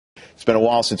It's been a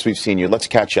while since we've seen you. Let's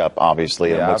catch up,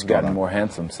 obviously. Yeah, I've gotten more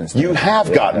handsome since then. You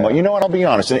have gotten more. You know what? I'll be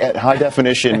honest. High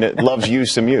Definition loves you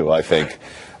some you, I think.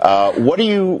 What are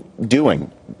you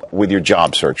doing with your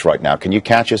job search right now? Can you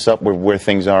catch us up where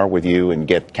things are with you and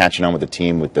catching on with the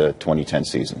team with the 2010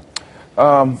 season?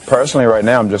 Personally, right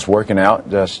now, I'm just working out,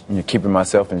 just keeping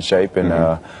myself in shape, and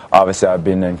obviously, I've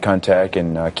been in contact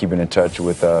and keeping in touch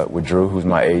with Drew, who's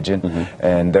my agent,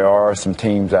 and there are some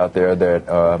teams out there that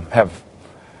have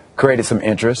created some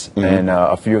interest, and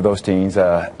a few of those teams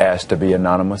asked to be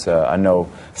anonymous. I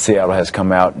know Seattle has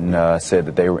come out and said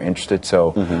that they were interested.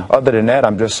 So, other than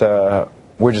that,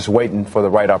 we're just waiting for the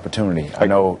right opportunity. I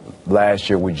know last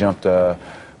year we jumped.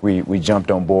 We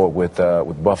jumped on board with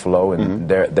Buffalo, and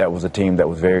that was a team that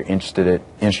was very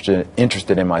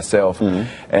interested in myself,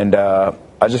 and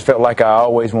I just felt like I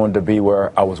always wanted to be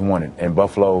where I was wanted, and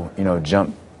Buffalo,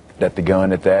 jumped at the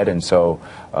gun at that, and so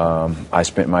I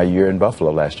spent my year in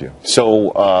Buffalo last year.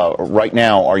 So right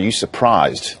now, are you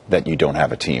surprised that you don't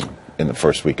have a team in the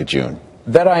first week of June?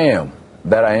 That I am,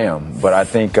 but I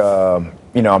think I'm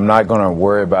not going to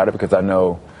worry about it because I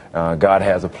know. God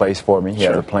has a place for me. He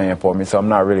has a plan for me, so I'm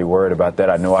not really worried about that.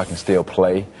 I know I can still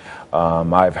play.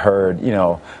 I've heard,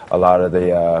 a lot of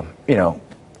the,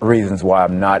 reasons why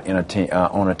I'm not in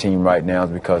on a team right now is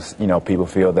because, people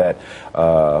feel that,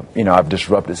 I've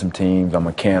disrupted some teams. I'm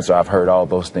a cancer. I've heard all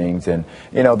those things, and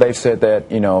they've said that,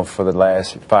 for the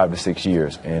last 5 to 6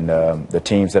 years. And the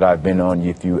teams that I've been on,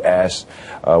 if you ask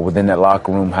within that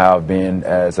locker room how I've been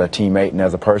as a teammate and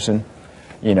as a person.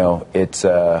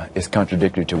 It's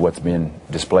contradictory to what's been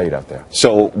displayed out there.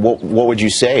 So what would you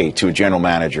say to a general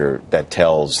manager that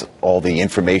tells all the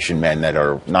information men that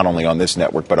are not only on this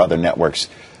network but other networks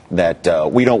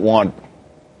that we don't want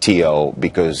T.O.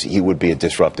 because he would be a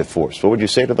disruptive force? What would you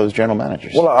say to those general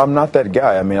managers? Well, I'm not that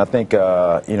guy. I mean, I think,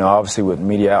 obviously with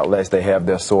media outlets, they have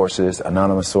their sources,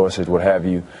 anonymous sources, what have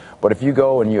you. But if you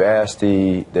go and you ask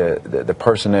the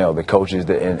personnel, the coaches,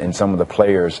 and some of the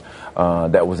players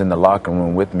that was in the locker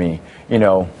room with me,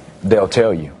 they'll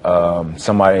tell you.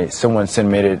 Someone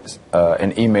submitted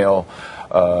an email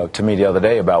to me the other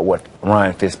day about what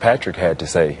Ryan Fitzpatrick had to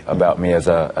say about me as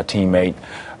a teammate,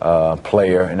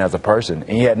 player, and as a person.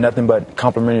 And he had nothing but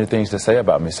complimentary things to say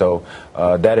about me. So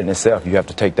that in itself, you have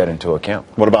to take that into account.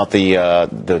 What about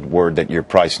the word that you're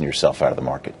pricing yourself out of the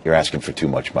market? You're asking for too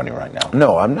much money right now.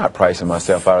 No, I'm not pricing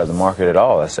myself out of the market at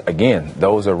all. Again,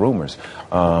 those are rumors.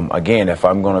 Again, if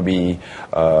I'm going to be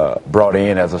brought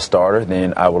in as a starter,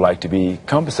 then I would like to be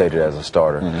compensated as a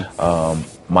starter.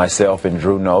 Myself and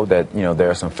Drew know that there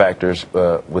are some factors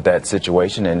with that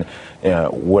situation, and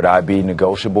would I be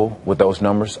negotiable with those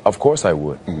numbers? Of course I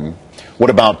would. What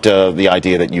about the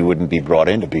idea that you wouldn't be brought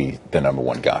in to be the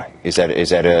 #1 guy? Is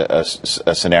that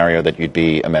a scenario that you'd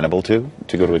be amenable to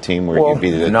go to a team where you'd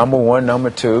be the #1,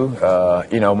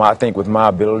 #2? I think with my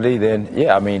ability, then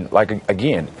yeah. I mean,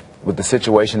 again, with the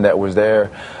situation that was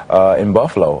there in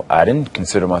Buffalo, I didn't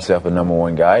consider myself a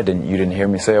 #1 guy. You didn't hear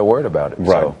me say a word about it.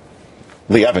 Right. So,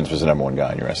 Lee Evans was the #1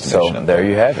 guy in your estimation. So there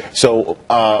you have it. So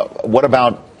what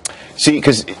about? See,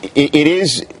 because it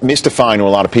is mystifying to a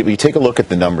lot of people. You take a look at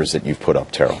the numbers that you've put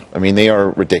up, Terrell. I mean, they are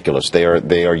ridiculous. They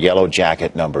are yellow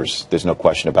jacket numbers. There's no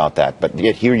question about that. But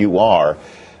yet here you are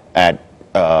at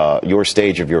your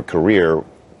stage of your career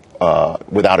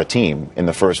without a team in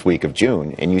the first week of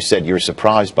June, and you said you're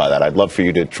surprised by that. I'd love for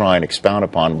you to try and expound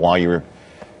upon why you're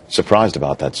surprised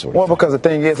about that sort of thing. Well, because the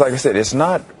thing is, like I said, it's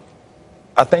not.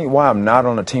 I think why I'm not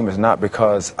on the team is not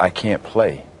because I can't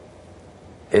play.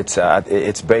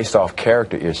 It's based off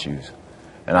character issues,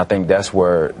 and I think that's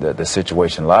where the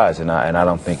situation lies, and I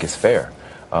don't think it's fair.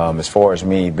 As far as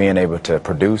me being able to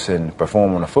produce and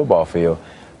perform on a football field,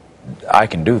 I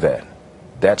can do that.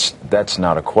 That's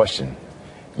not a question.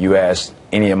 You ask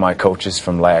any of my coaches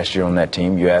from last year on that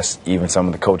team, you ask even some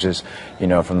of the coaches,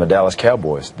 from the Dallas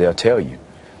Cowboys, they'll tell you.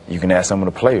 You can ask some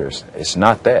of the players. It's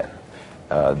not that.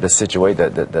 The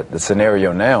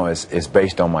scenario now is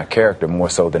based on my character more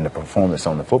so than the performance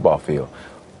on the football field.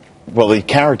 Well, the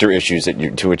character issues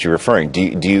to which you're referring, do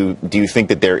you think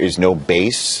that there is no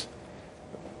base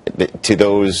to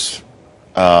those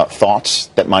thoughts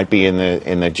that might be in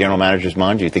the general manager's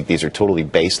mind? Do you think these are totally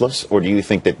baseless, or do you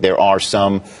think that there are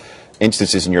some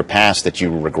instances in your past that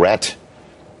you regret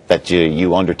that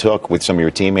you undertook with some of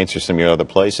your teammates or some of your other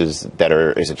places that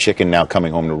is a chicken now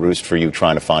coming home to roost for you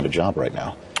trying to find a job right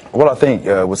now? Well, I think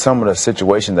with some of the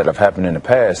situations that have happened in the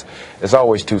past, there's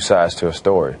always two sides to a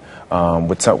story.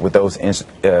 With those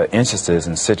instances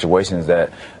and situations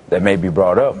that may be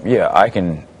brought up, yeah, I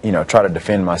can try to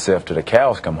defend myself till the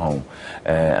cows come home.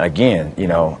 And again,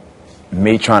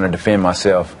 me trying to defend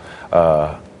myself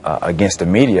against the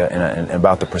media and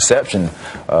about the perception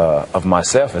of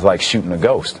myself is like shooting a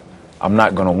ghost. I'm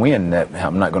not going to win that.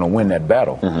 I'm not going to win that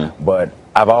battle. But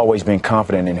I've always been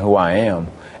confident in who I am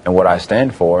and what I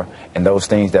stand for, and those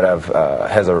things that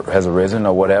has arisen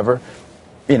or whatever.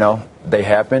 You know, they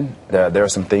happen. There are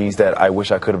some things that I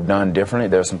wish I could have done differently.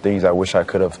 There are some things I wish I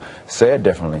could have said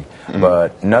differently.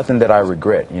 But nothing that I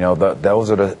regret. You know, those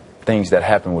are the things that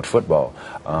happen with football.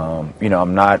 You know,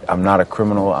 I'm not a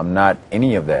criminal. I'm not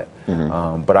any of that.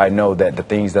 But I know that the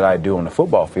things that I do on the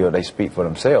football field, they speak for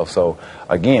themselves. So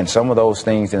again, some of those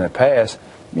things in the past,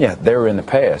 yeah, they were in the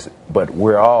past. But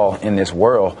we're all in this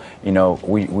world, you know,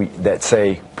 we that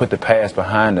say put the past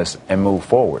behind us and move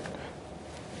forward.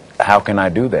 How can I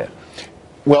do that?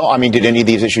 Well, I mean, did any of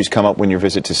these issues come up when your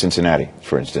visit to Cincinnati,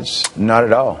 for instance? Not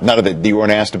at all. None of the, you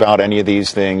weren't asked about any of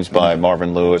these things by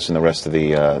Marvin Lewis and the rest of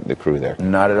the crew there?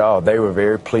 Not at all. They were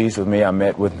very pleased with me. I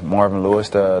met with Marvin Lewis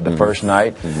the first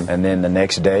night, and then the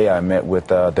next day I met with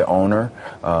the owner,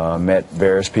 met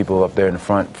various people up there in the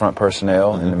front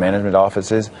personnel in the management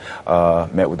offices,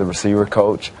 met with the receiver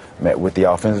coach, met with the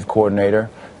offensive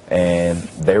coordinator. And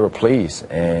they were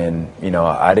pleased. And, you know,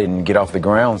 I didn't get off the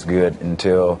grounds good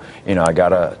until, you know, I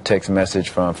got a text message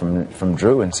from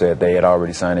Drew and said they had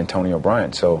already signed Antonio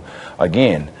Bryant. So,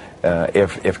 again,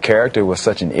 if character was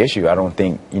such an issue, I don't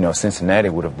think, you know, Cincinnati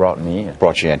would have brought me in.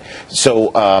 Brought you in.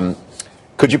 So,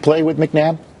 could you play with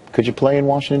McNabb? Could you play in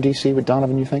Washington, D.C. with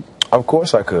Donovan, you think? Of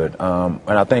course I could. And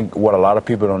I think what a lot of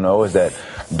people don't know is that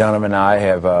Donovan and I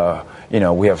have, you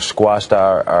know, we have squashed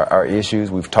our issues.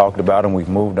 We've talked about them. We've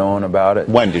moved on about it.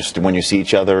 When? Just when you see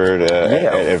each other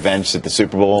at events at the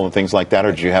Super Bowl and things like that?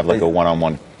 Or did you have like a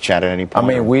one-on-one chat at any point? I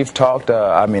mean, we've talked.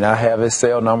 I mean, I have his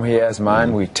cell number. He has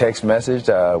mine. We text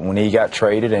messaged when he got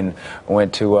traded and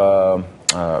went to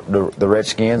the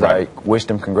Redskins. Right. I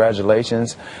wished him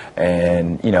congratulations.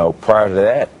 And, you know, prior to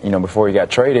that, you know, before he got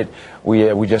traded,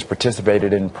 we just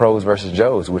participated in Pros versus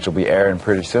Joes, which will be airing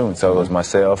pretty soon. So it was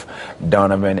myself,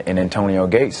 Donovan, and Antonio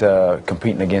Gates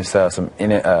competing against some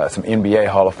NBA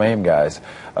Hall of Fame guys,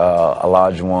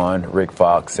 Olajuwon, Rick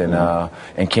Fox,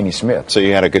 and Kenny Smith. So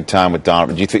you had a good time with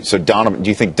Donovan. Do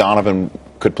you think Donovan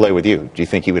could play with you? Do you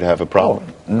think he would have a problem?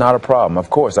 Oh, not a problem, of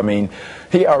course. I mean,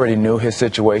 he already knew his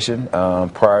situation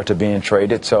prior to being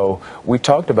traded, so we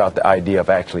talked about the idea of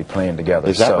actually playing together.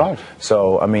 Is that right?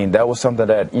 So, I mean, that was something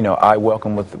that, you know, I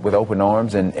welcome with open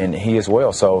arms, and he as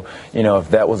well. So, you know,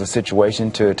 if that was a situation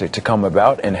to come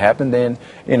about and happen, then,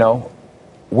 you know,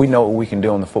 we know what we can do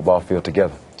on the football field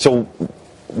together. So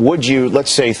would you,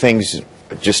 let's say things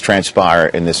just transpire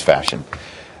in this fashion.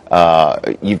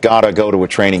 You've got to go to a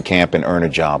training camp and earn a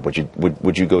job.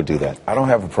 Would you go do that? I don't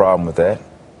have a problem with that.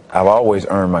 I've always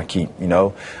earned my keep, you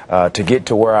know. To get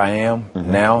to where I am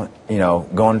now, you know,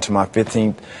 going to my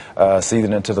 15th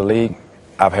season into the league,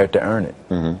 I've had to earn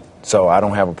it. So I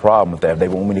don't have a problem with that. If they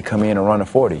want me to come in and run a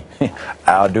 40,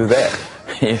 I'll do that.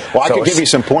 Well, I could give you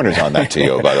some pointers on that,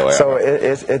 T.O., by the way.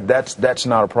 So that's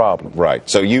not a problem. Right.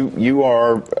 So you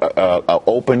are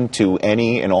open to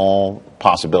any and all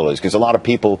possibilities, because a lot of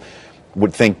people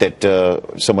would think that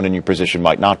someone in your position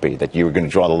might not be, that you were going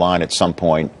to draw the line at some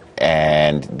point,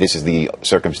 and this is the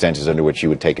circumstances under which you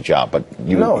would take a job. But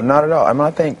you... No, not at all. I mean,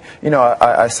 I think, you know,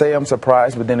 I say I'm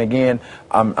surprised, but then again,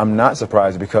 I'm not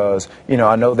surprised because, you know,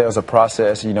 I know there's a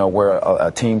process, you know,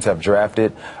 where teams have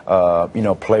drafted, you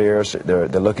know, players. They're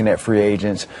looking at free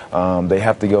agents. They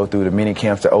have to go through the mini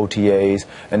camps, the OTAs,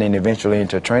 and then eventually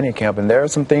into training camp. And there are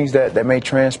some things that may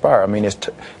transpire. I mean, there's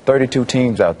 32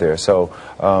 teams out there, so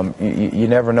you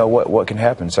never know what can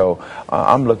happen. So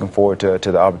I'm looking forward to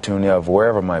the opportunity of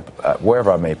wherever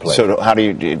I may play. So how do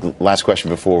you, last question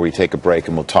before we take a break,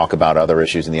 and we'll talk about other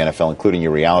issues in the NFL, including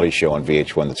your reality show on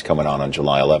VH1 that's coming on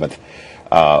July 11th.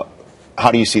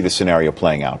 How do you see the scenario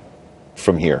playing out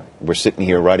from here? We're sitting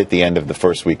here right at the end of the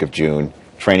first week of June.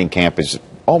 Training camp is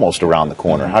almost around the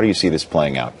corner. How do you see this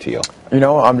playing out, T.O.? You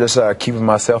know, I'm just keeping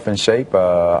myself in shape.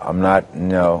 I'm not, you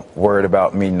know, worried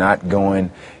about me not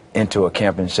going into a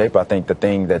camp in shape. I think the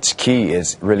thing that's key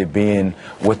is really being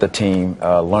with the team,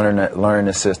 learning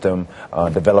the system,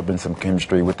 developing some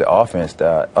chemistry with the offense.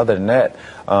 Other than that,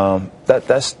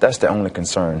 that's the only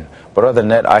concern. But other than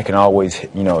that, I can always,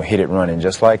 you know, hit it running,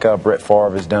 just like Brett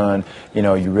Favre has done. You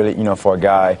know, you really, you know, for a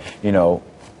guy, you know,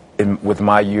 with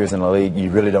my years in the league,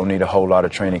 you really don't need a whole lot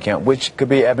of training camp, which could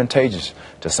be advantageous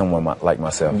to someone like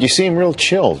myself. You seem real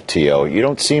chill, T.O. You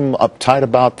don't seem uptight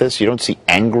about this. You don't seem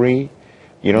angry.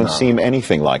 You don't seem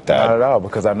anything like that. Not at all,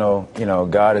 because I know, you know,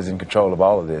 God is in control of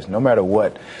all of this. No matter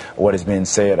what has been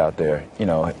said out there, you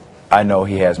know, I know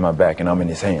he has my back, and I'm in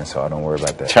his hands, so I don't worry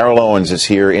about that. Terrell Owens is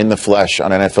here in the flesh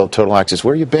on NFL Total Access.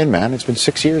 Where you been, man? It's been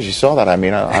 6 years. You saw that. I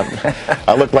mean,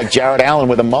 I look like Jared Allen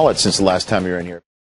with a mullet since the last time you were in here.